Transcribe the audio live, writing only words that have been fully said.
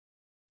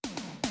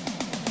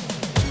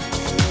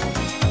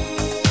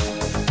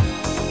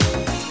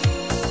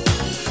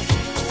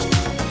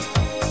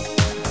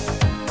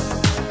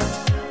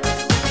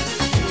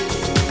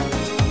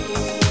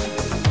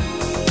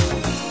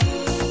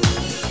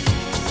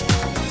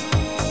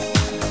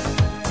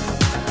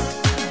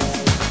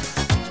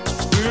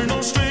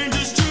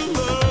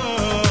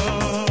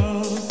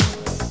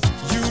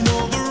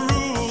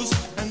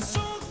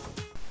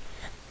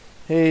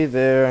Hey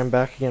there, I'm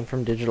back again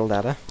from Digital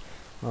Data.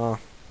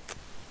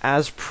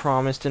 As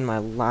promised in my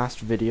last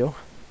video,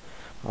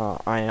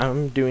 I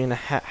am doing a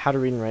how to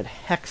read and write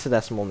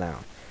hexadecimal now.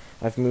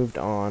 I've moved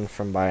on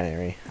from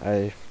binary.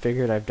 I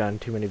figured I've done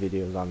too many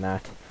videos on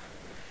that.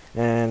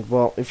 And,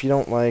 well, if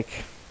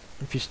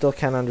you still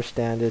can't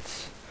understand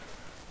it,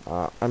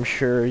 I'm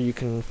sure you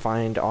can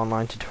find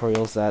online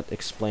tutorials that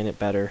explain it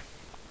better.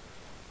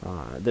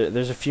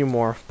 There's a few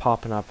more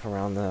popping up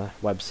around the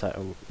web,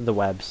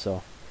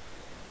 so.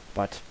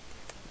 But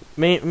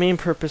main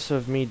purpose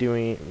of me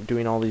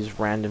doing all these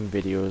random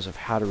videos of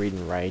how to read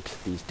and write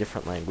these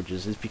different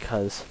languages is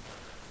because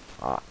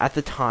at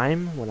the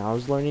time when I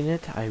was learning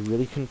it, I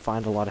really couldn't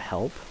find a lot of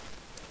help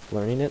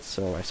learning it,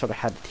 so I sort of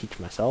had to teach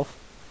myself.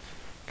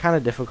 Kind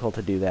of difficult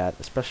to do that,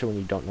 especially when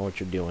you don't know what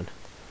you're doing.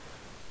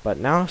 But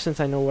now, since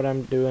I know what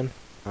I'm doing,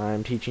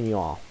 I'm teaching you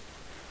all.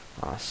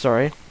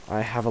 Sorry,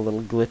 I have a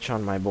little glitch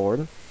on my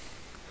board.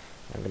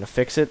 I'm going to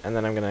fix it, and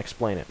then I'm going to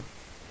explain it.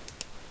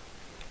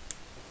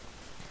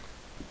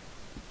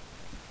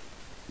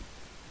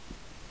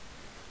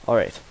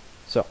 Alright,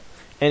 so,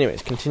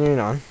 anyways, continuing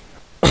on.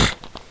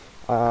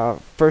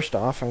 First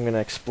off, I'm going to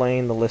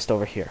explain the list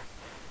over here.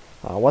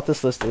 What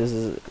this list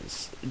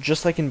is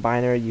just like in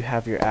binary, you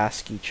have your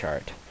ASCII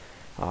chart.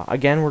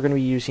 Again, we're going to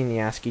be using the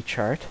ASCII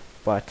chart,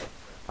 but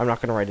I'm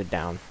not going to write it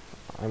down.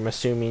 I'm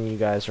assuming you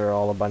guys are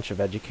all a bunch of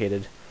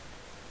educated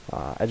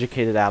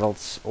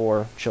adults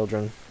or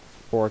children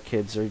or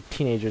kids or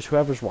teenagers,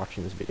 whoever's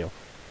watching this video.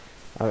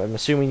 I'm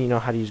assuming you know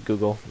how to use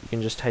Google. You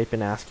can just type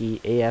in ASCII,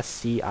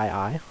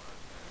 A-S-C-I-I,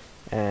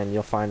 and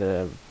you'll find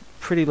a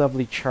pretty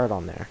lovely chart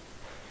on there.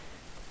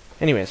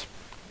 Anyways,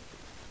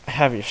 I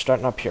have you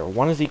starting up here.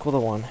 1 is equal to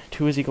 1,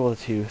 2 is equal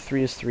to 2,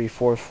 3 is 3,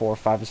 4 is 4,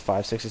 5 is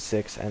 5, 6 is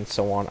 6, and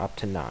so on up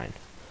to 9.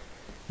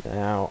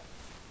 Now,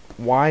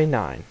 why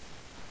 9?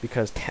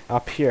 Because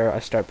up here I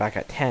start back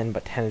at 10,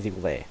 but 10 is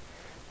equal to A.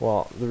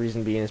 Well, the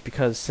reason being is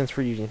because since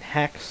we're using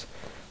hex,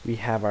 we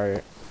have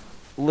our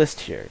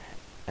list here.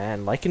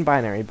 And like in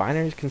binary,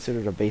 binary is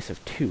considered a base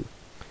of 2.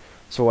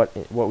 So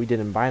what we did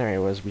in binary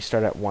was we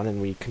started at 1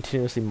 and we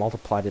continuously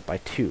multiplied it by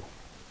 2.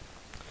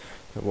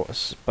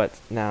 But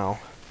now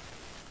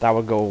that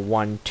would go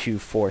 1, 2,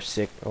 4,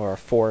 6, or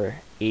 4,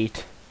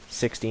 8,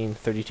 16,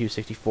 32,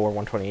 64,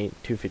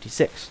 128,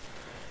 256.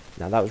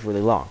 Now that was really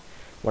long.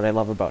 What I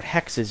love about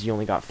hex is you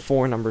only got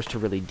 4 numbers to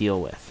really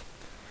deal with.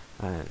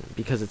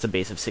 Because it's a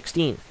base of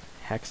 16.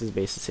 Hex is a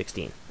base of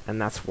 16. And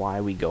that's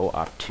why we go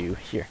up to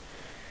here.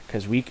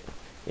 Because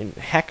in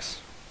hex,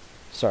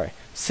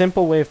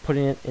 simple way of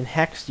putting it, in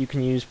hex you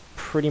can use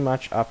pretty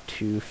much up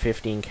to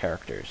 15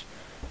 characters.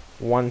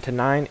 1 to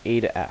 9, A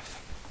to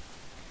F.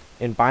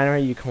 In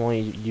binary you can only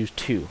use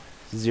 2,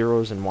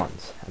 zeros and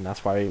ones, and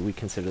that's why we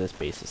consider this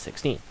base as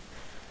 16.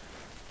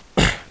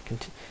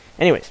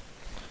 Anyways,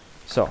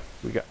 so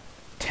we got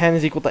 10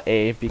 is equal to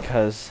A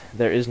because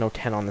there is no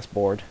 10 on this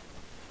board,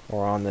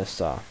 or on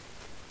this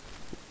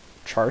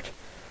chart.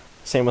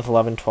 Same with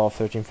 11, 12,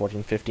 13,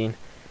 14, 15.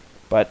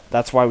 But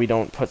that's why we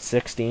don't put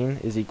 16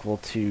 is equal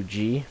to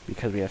G,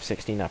 because we have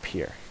 16 up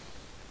here.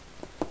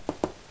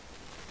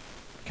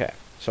 Okay,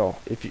 so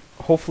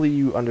hopefully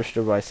you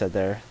understood what I said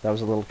there. That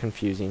was a little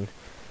confusing.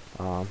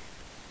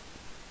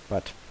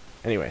 But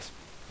anyways,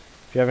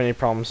 if you have any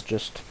problems,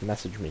 just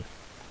message me.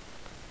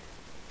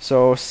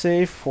 So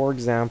say, for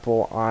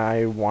example,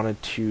 I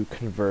wanted to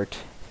convert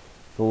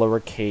the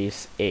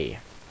lowercase a.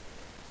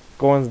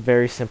 Going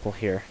very simple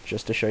here,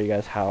 just to show you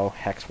guys how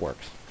hex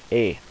works.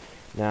 A.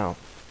 Now,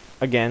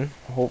 again,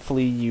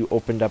 hopefully you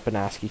opened up an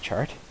ASCII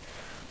chart.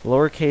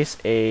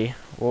 Lowercase a,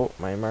 whoa,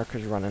 my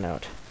marker's running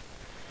out.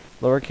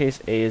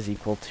 Lowercase a is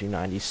equal to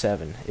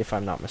 97, if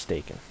I'm not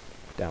mistaken,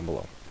 down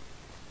below.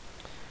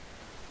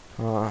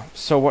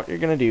 So what you're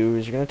going to do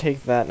is you're going to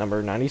take that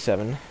number,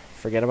 97,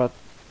 forget about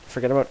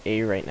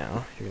a right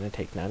now. You're going to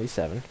take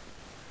 97.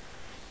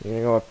 You're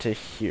going to go up to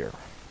here,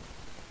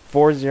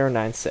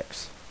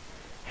 4096.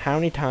 How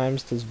many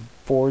times does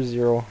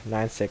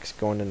 4096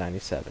 go into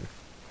 97?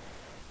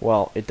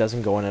 Well, it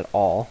doesn't go in at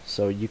all,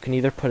 so you can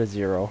either put a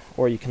 0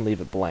 or you can leave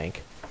it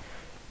blank.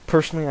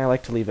 Personally, I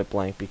like to leave it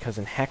blank because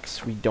in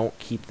hex we don't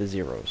keep the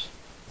zeros.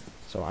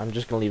 So I'm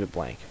just going to leave it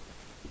blank.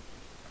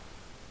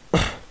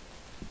 There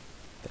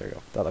we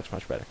go. That looks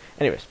much better.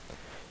 Anyways,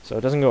 so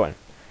it doesn't go in.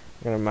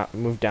 I'm going to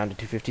move down to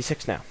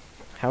 256 now.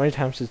 How many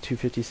times does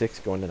 256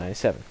 go into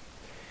 97?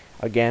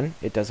 Again,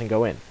 it doesn't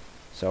go in.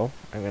 So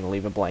I'm going to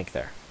leave a blank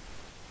there,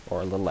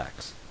 or a little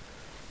X.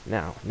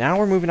 Now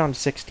we're moving on to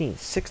 16.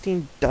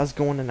 16 does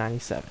go into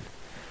 97.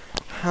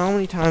 How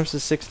many times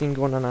does 16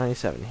 go into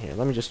 97 here?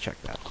 Let me just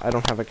check that. I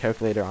don't have a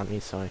calculator on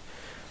me, so I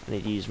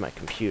need to use my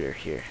computer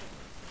here.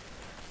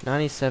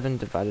 97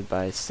 divided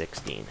by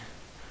 16.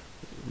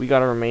 We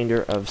got a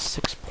remainder of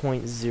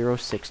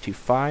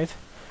 6.0625.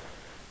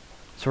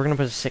 So we're going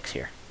to put a 6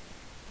 here.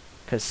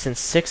 Because since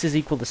 6 is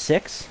equal to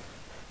 6,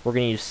 we're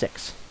going to use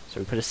 6.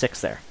 So we put a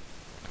 6 there.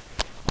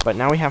 But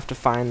now we have to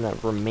find the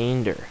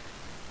remainder.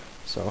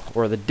 So,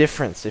 or the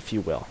difference, if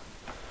you will.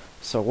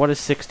 So what is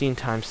 16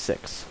 times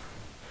 6?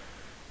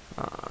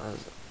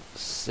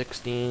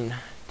 16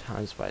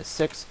 times by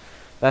 6,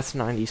 that's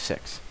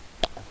 96.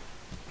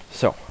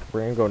 So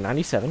we're going to go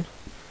 97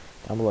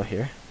 down below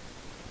here.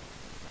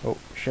 Oh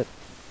shit,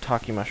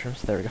 talkie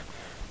mushrooms, there we go.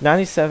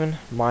 97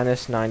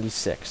 minus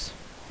 96.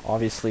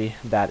 Obviously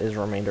that is a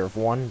remainder of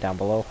 1 down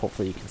below.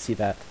 Hopefully you can see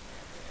that.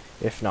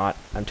 If not,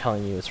 I'm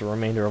telling you it's a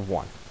remainder of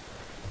 1.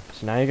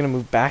 So now you're going to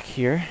move back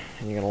here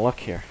and you're going to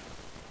look here.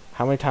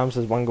 How many times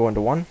does 1 go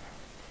into 1?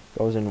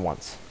 Goes in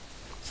once.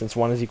 Since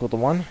 1 is equal to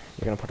 1,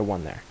 you're going to put a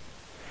 1 there.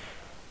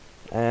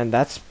 And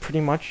that's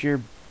pretty much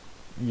your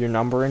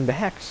number in the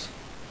hex.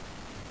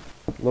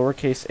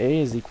 Lowercase a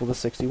is equal to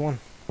 61.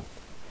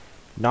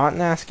 Not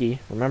in ASCII,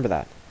 remember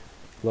that.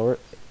 A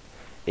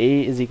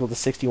is equal to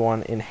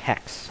 61 in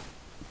hex.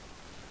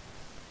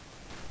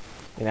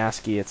 In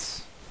ASCII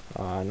it's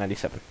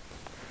 97.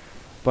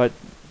 But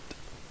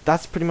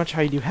that's pretty much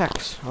how you do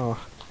hex.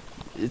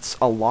 It's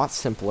a lot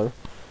simpler.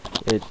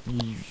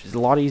 It's a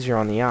lot easier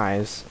on the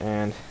eyes,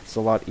 and it's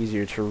a lot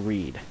easier to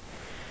read.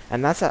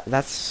 And I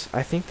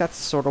think that's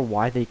sort of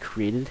why they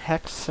created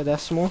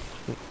hexadecimal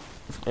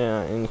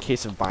in the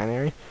case of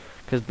binary,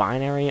 because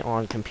binary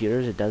on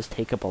computers, it does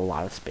take up a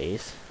lot of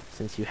space,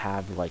 since you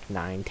have like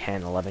 9,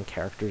 10, 11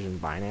 characters in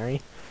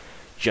binary,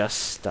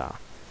 just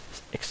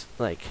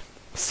like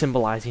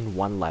symbolizing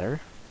one letter.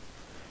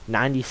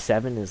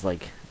 97 is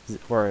like,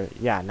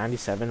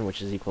 97,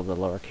 which is equal to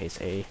lowercase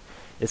a.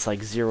 It's like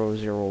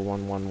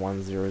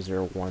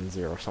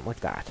 001110010, something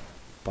like that.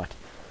 But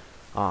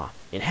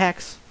in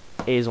hex,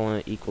 a is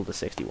only equal to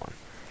 61.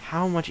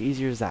 How much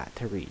easier is that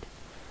to read?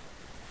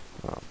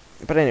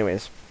 But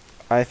anyways,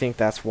 I think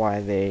that's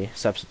why they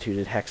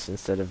substituted hex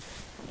instead of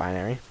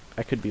binary.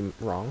 I could be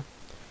wrong.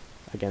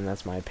 Again,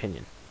 that's my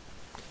opinion.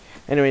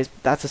 Anyways,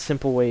 that's a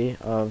simple way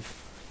of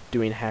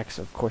doing hex.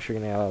 Of course, you're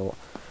going to have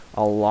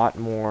a lot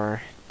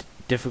more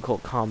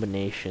difficult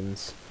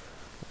combinations.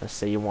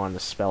 Say you want to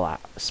spell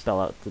out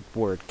the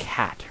word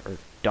cat or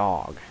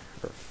dog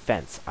or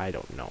fence. I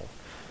don't know.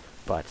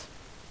 But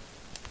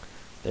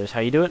there's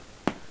how you do it.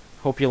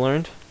 Hope you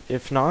learned.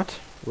 If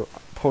not,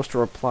 post a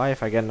reply.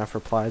 If I get enough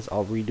replies,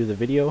 I'll redo the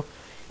video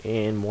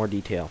in more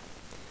detail.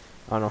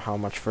 I don't know how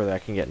much further I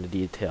can get into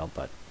detail,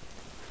 but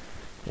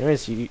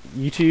anyways,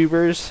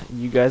 YouTubers,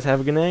 you guys have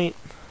a good night.